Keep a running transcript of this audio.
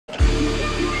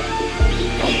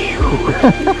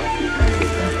Percocet,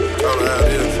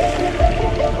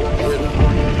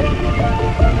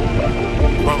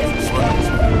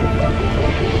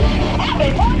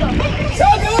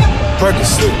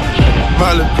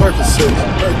 Miley Percocet,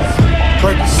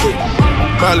 Percocet,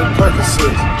 Miley Percocet,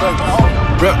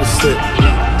 rep the set,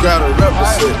 gotta rep the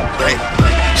set,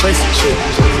 chase a chick,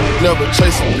 never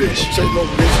chase a bitch, chase no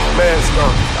bitch, mask on,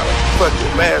 fuck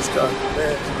it, mask on,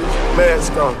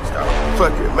 mask on,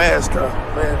 fuck it, mask on,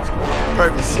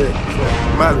 Percocet,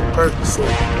 Miley Percocet,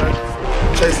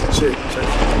 chase a chick,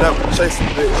 never chase a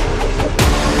bitch,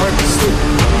 Percocet,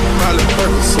 Miley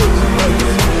Percocet,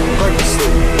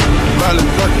 Percocet, Miley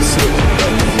Percocet,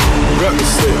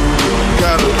 represent,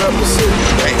 gotta represent,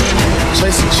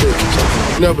 chase a chick,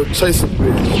 never chase a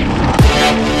bitch.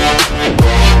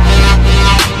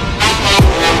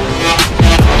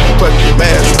 Put your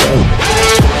mask on.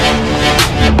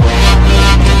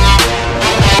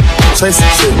 Chase a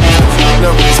chick,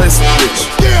 never chase a bitch.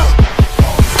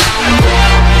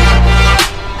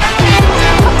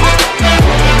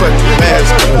 Put your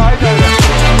mask on.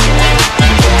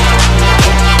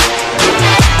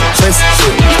 Chase a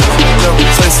chick, never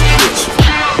chase a bitch.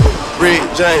 Red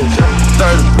James,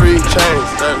 33 chains,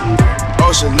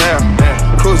 Ocean now,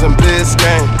 cruising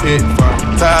Biscayne, hit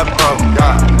top off,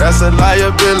 that's a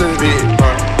liability,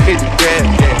 hit the gas,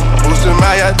 boosting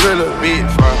my adrenaline,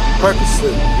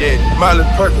 Percocet, yeah, Miley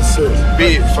Percocet,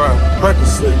 big fun,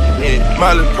 Percocet, yeah,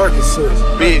 Miley Percocet,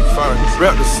 big fun,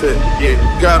 represent, yeah,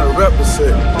 gotta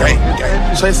represent, gang,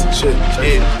 chase a chick,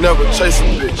 yeah, never chase a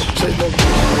bitch, chase no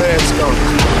bitch, mask on,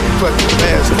 fuck your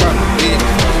mask on, yeah,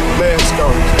 mask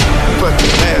on, fuck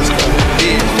your mask on,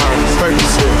 yeah,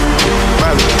 Percocet,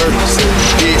 Miley Percocet,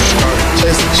 yeah,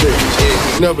 chase a chick, yeah,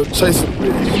 never chase a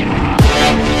bitch.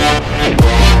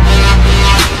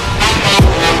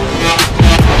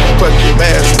 Put your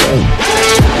mask on.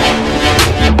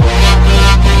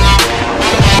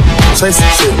 Chase a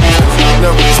chick,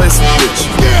 never chase a bitch.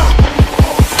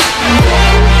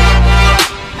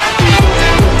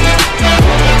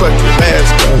 Put your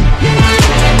mask on.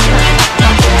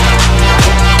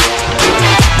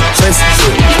 Chase a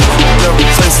chick, never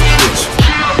chase a bitch.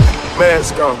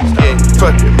 Mask on, yeah.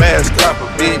 Fuck your mask off,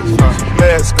 bitch.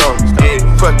 Mask on, yeah.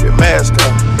 Fuck your mask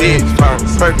off, bitch.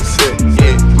 Percocet,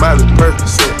 yeah. Miley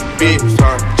Percocet, bitch.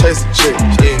 Chase a chick,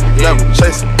 yeah. Never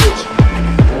chase a bitch.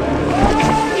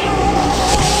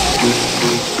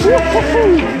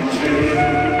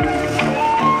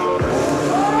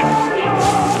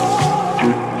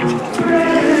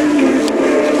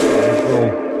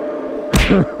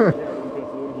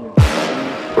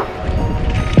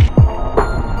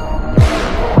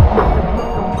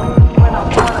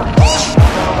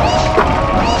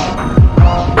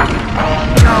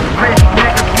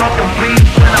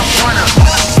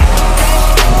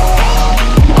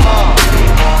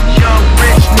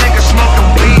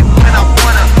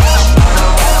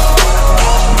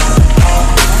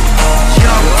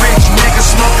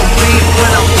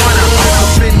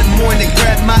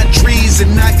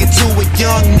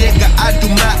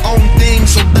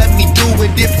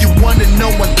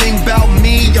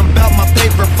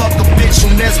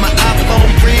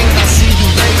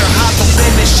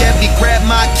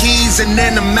 And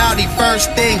then I'm outie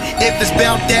first thing. If it's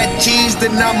bout that cheese,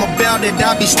 then I'm about it.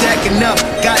 I be stacking up.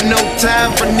 Got no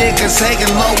time for niggas hanging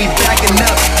low. We backing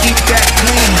up. Keep that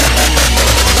clean.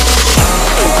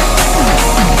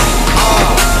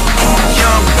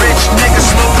 Young rich nigga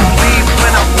smoking weed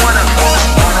when I wanna.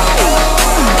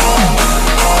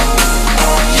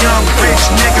 Young rich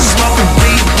nigga smoking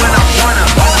weed when I wanna.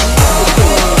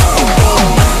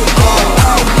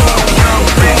 Young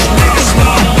rich nigga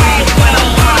smoking weed when I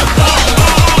wanna.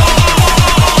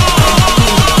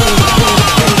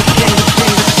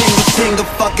 King of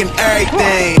fucking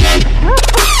everything.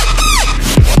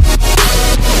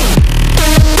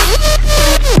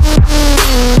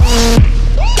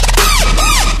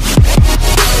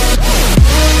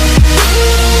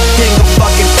 King of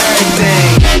fucking everything.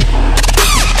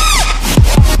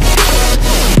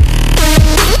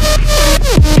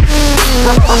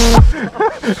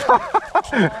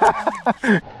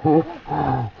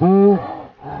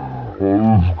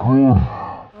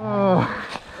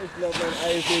 Ich glaube, mein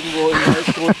Ei ist irgendwo im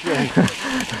Eisgroßschwein.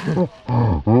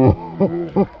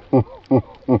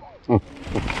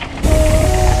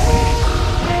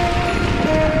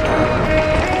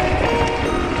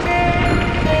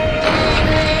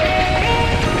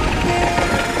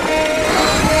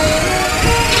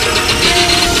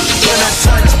 When I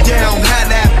touch down, had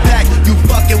that back. You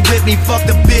fucking with me, fuck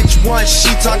the bitch once,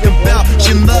 she talking about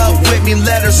she in love with me.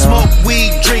 Let her smoke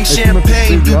weed, drink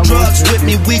champagne, do drugs with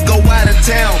me. We go out of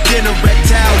town, get a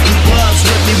reptile, do gloves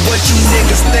with me. What you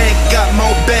niggas think? Got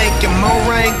more bank and more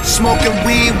rank. Smoking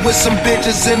weed with some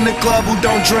bitches in the club who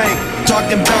don't drink.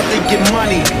 Talking about they get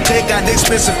money, they got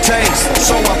expensive tanks,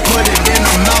 so I put